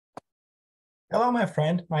Hello, my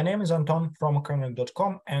friend. My name is Anton from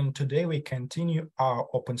kernel.com, and today we continue our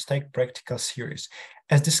OpenStack practical series.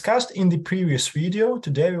 As discussed in the previous video,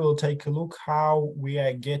 today we will take a look how we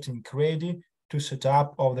are getting ready to set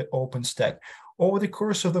up of the OpenStack. Over the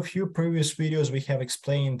course of the few previous videos, we have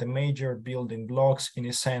explained the major building blocks in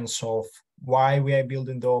a sense of why we are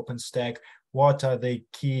building the OpenStack, what are the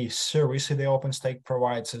key services the OpenStack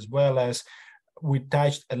provides, as well as we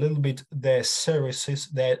touched a little bit the services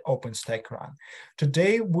that OpenStack run.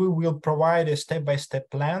 Today, we will provide a step-by-step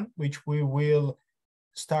plan, which we will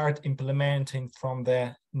start implementing from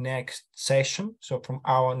the next session, so from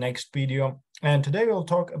our next video. And today we'll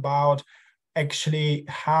talk about actually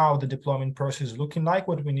how the deployment process is looking like,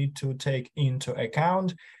 what we need to take into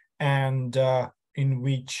account, and in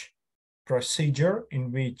which procedure,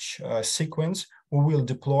 in which sequence we will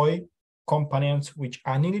deploy components which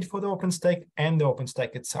are needed for the OpenStack and the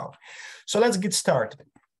OpenStack itself. So let's get started.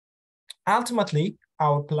 Ultimately,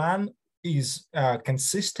 our plan is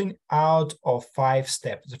consisting out of 5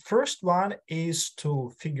 steps. The first one is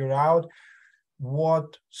to figure out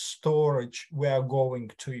what storage we are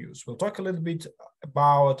going to use. We'll talk a little bit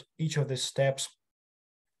about each of the steps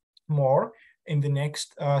more in the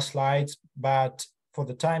next slides, but for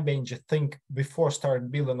the time being, just think before start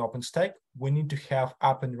building OpenStack, we need to have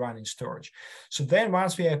up and running storage. So then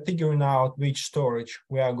once we are figuring out which storage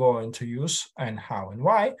we are going to use and how and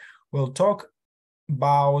why, we'll talk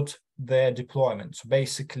about the deployment. So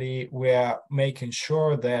basically, we are making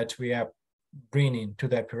sure that we are bringing to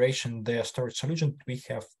the operation the storage solution we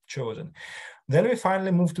have chosen. Then we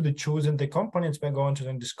finally move to the choosing the components we're going to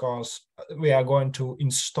then discuss. We are going to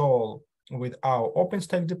install with our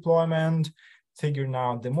OpenStack deployment, figuring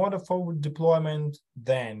out the model forward deployment,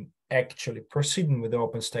 then actually proceeding with the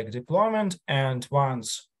OpenStack deployment. And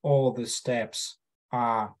once all the steps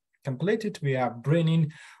are completed, we are bringing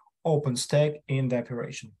OpenStack in the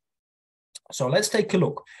operation. So let's take a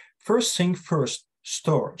look. First thing first,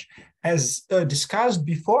 storage. As discussed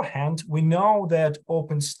beforehand, we know that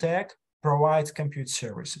OpenStack provides compute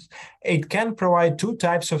services. It can provide 2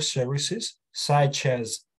 types of services, such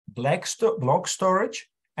as block storage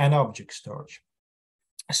and object storage.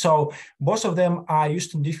 So both of them are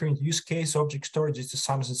used in different use cases. Object storage is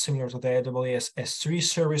something similar to the AWS S3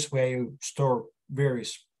 service, where you store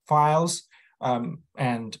various files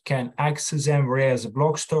and can access them, whereas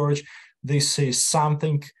block storage, this is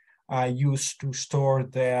something used to store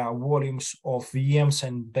the volumes of VMs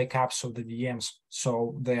and backups of the VMs.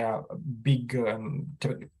 So they are big,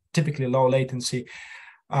 typically low latency,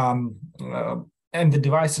 and the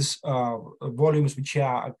devices volumes which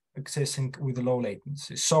are accessing with low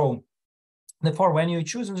latency. So therefore, when you're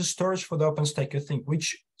choosing the storage for the OpenStack, you think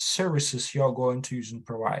which services you're going to use and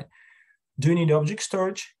provide. Do you need object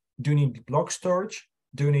storage? Do you need block storage?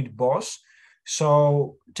 Do you need both?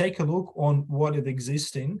 So take a look on what is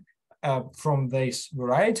existing from this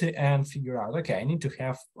variety and figure out, okay, I need to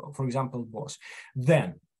have, for example, both.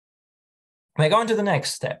 Then we're going to the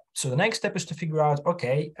next step. So the next step is to figure out,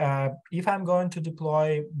 okay, if I'm going to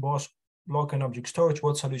deploy both block and object storage,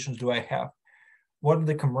 what solutions do I have? What are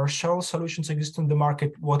the commercial solutions exist in the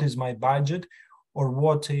market? What is my budget? Or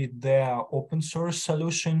what is their open source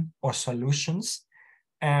solution or solutions?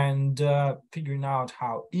 And figuring out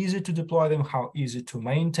how easy to deploy them, how easy to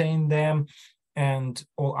maintain them, and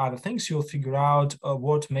all other things, you'll figure out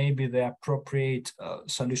what may be the appropriate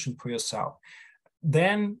solution for yourself.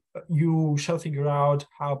 Then you shall figure out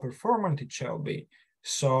how performant it shall be.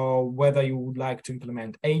 So whether you would like to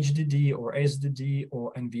implement HDD or SDD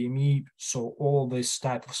or NVMe, so all this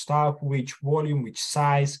type of stuff, which volume, which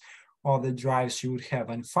size of the drives you would have.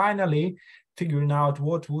 And finally, figuring out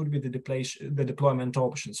what would be the deployment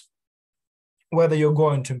options, whether you're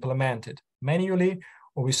going to implement it manually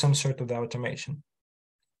or with some sort of automation.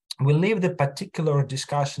 We'll leave the particular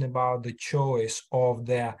discussion about the choice of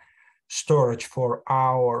the storage for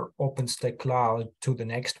our OpenStack Cloud to the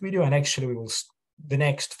next video. And actually, we will the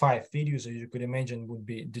next 5 videos, as you could imagine, would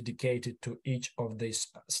be dedicated to each of these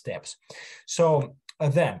steps. So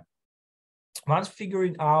then, once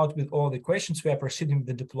figuring out with all the questions, we are proceeding with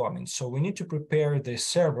the deployment. So we need to prepare the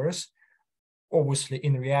servers. Obviously,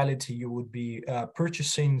 in reality, you would be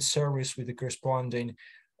purchasing servers with the corresponding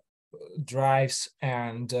drives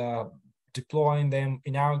and deploying them.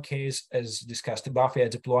 In our case, as discussed above, we are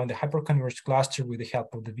deploying the hyperconverged cluster with the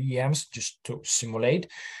help of the VMs just to simulate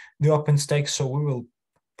the OpenStack. So we will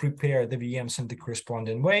prepare the VMs in the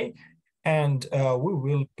corresponding way, and we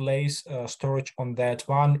will place storage on that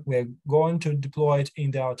one. We're going to deploy it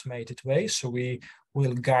in the automated way. So we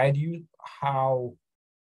will guide you how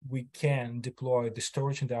we can deploy the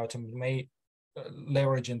storage in the automated,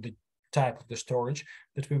 leveraging the type of the storage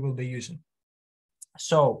that we will be using.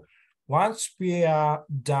 So once we are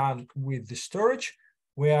done with the storage,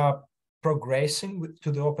 we are progressing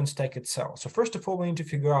to the OpenStack itself. So first of all, we need to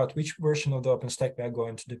figure out which version of the OpenStack we are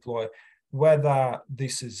going to deploy, whether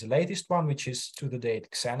this is the latest one, which is to the date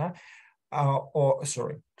Xena,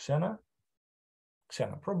 Xena,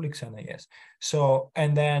 probably Xena, yes. So,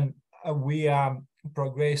 and then we are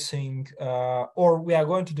progressing, or we are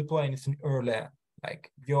going to deploy anything earlier,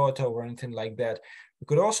 like Viota or anything like that. We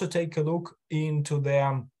could also take a look into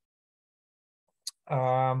the,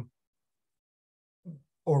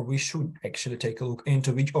 or we should actually take a look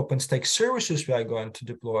into which OpenStack services we are going to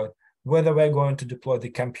deploy, whether we're going to deploy the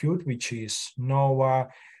compute, which is Nova,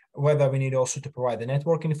 whether we need also to provide the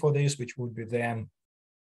networking for this, which would be then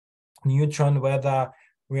Neutron, whether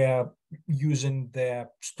we are using the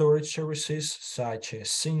storage services such as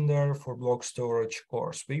Cinder for block storage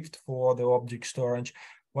or Swift for the object storage,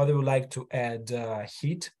 whether we like to add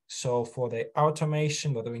heat, so for the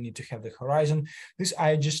automation, whether we need to have the Horizon. This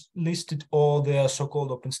I just listed all the so-called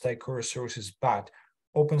OpenStack core services, but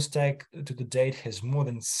OpenStack to the date has more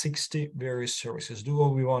than 60 various services. Do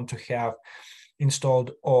we want to have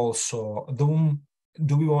installed also Doom?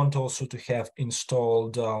 Do we want also to have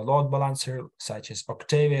installed load balancer such as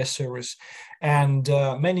Octavia service and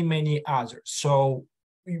many others? So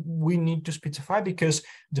we need to specify, because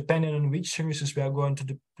depending on which services we are going to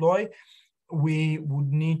deploy, we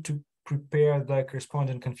would need to prepare the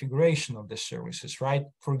corresponding configuration of the services, right?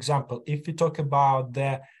 For example, if we talk about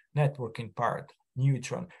the networking part,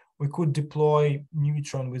 Neutron, we could deploy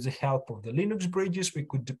Neutron with the help of the Linux bridges. We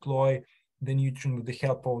could deploy the Neutron with the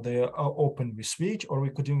help of the Open vSwitch, or we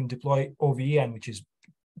could even deploy OVN, which is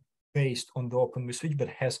based on the Open vSwitch, but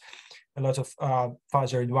has a lot of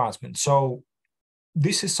further advancement. So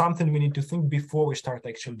this is something we need to think before we start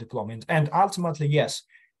actual deployment. And ultimately, yes,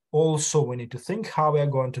 also we need to think how we are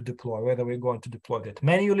going to deploy, whether we're going to deploy that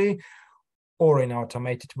manually or in an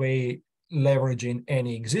automated way, leveraging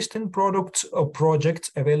any existing products or projects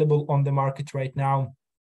available on the market right now,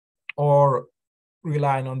 or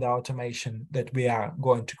relying on the automation that we are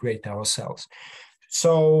going to create ourselves.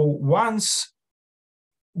 So once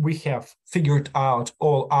we have figured out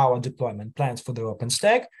all our deployment plans for the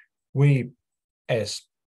OpenStack, we, as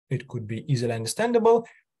it could be easily understandable,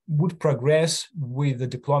 would progress with the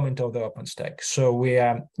deployment of the OpenStack. So we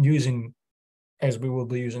are using, as we will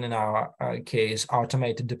be using in our case,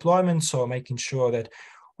 automated deployment. So making sure that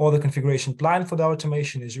all the configuration plan for the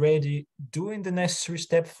automation is ready, doing the necessary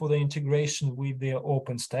step for the integration with the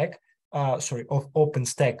OpenStack, of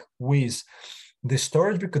OpenStack with the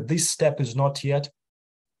storage, because this step is not yet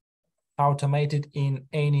automated in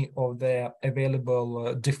any of the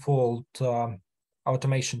available default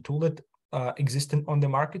automation tool that existing on the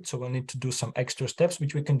market. So we'll need to do some extra steps,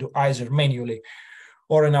 which we can do either manually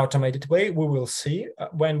or an automated way. We will see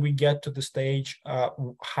when we get to the stage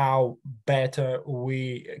how better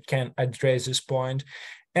we can address this point.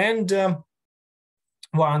 And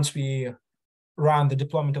once we run the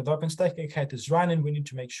deployment of the OpenStack, it is running, we need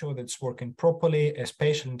to make sure that it's working properly, a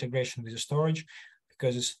spatial integration with the storage,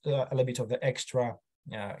 because it's a little bit of the extra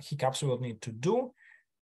hiccups we will need to do.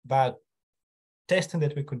 But testing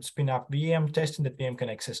that we could spin up VM, testing that VM can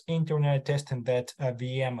access internet, testing that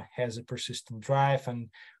VM has a persistent drive, and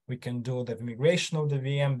we can do the migration of the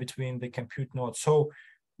VM between the compute nodes. So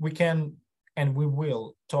we can, and we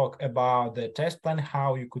will talk about the test plan,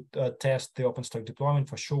 how you could test the OpenStack deployment.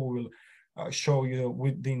 For sure, we'll show you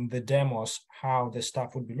within the demos how the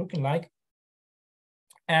stuff would be looking like.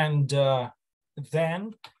 And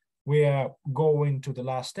then we are going to the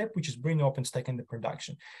last step, which is bring OpenStack into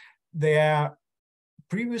production. The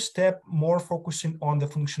previous step more focusing on the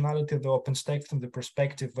functionality of the OpenStack from the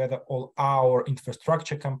perspective whether all our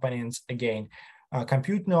infrastructure components, again,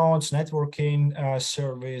 compute nodes, networking,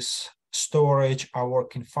 service, storage are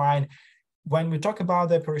working fine. When we talk about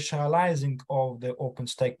the operationalizing of the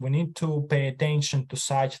OpenStack, we need to pay attention to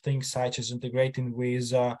such things such as integrating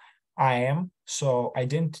with IAM, so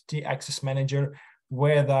Identity Access Manager,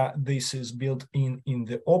 whether this is built in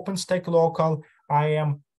the OpenStack local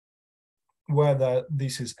IAM, whether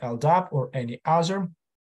this is LDAP or any other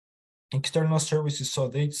external services. So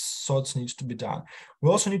these sorts needs to be done. We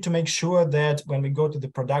also need to make sure that when we go to the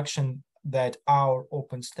production, that our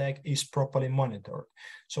OpenStack is properly monitored.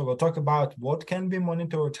 So we'll talk about what can be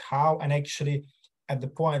monitored, how, and actually at the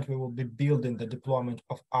point we will be building the deployment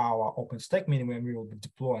of our OpenStack, meaning when we will be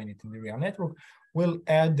deploying it in the real network, we'll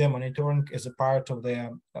add the monitoring as a part of the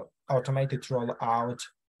automated rollout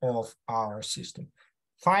of our system.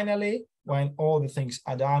 Finally, when all the things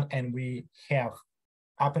are done and we have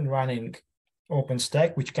up and running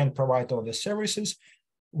OpenStack, which can provide all the services,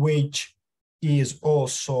 which is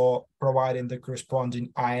also providing the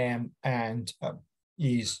corresponding IAM and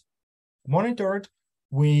is monitored.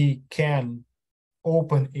 We can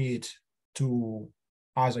open it to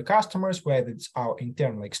other customers, whether it's our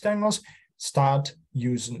internal externals, start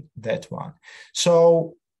using that one.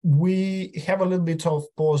 So we have a little bit of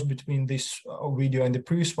pause between this video and the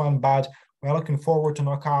previous one, but we're looking forward to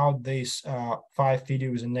knock out these 5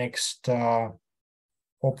 videos in the next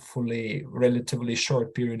hopefully relatively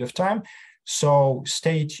short period of time. So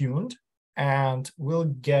stay tuned and we'll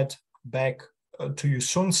get back to you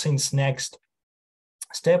soon, since next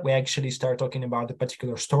step we actually start talking about the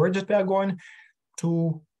particular storage that we are going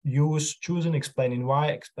to use, choosing, explaining why,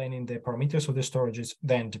 explaining the parameters of the storages,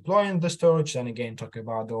 then deploying the storage, then again talk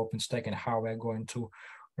about the OpenStack and how we're going to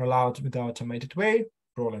roll out with the automated way,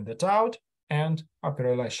 rolling that out, and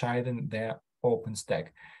operationalizing the OpenStack.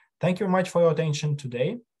 Thank you very much for your attention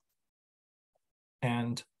today,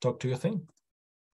 and talk to you soon.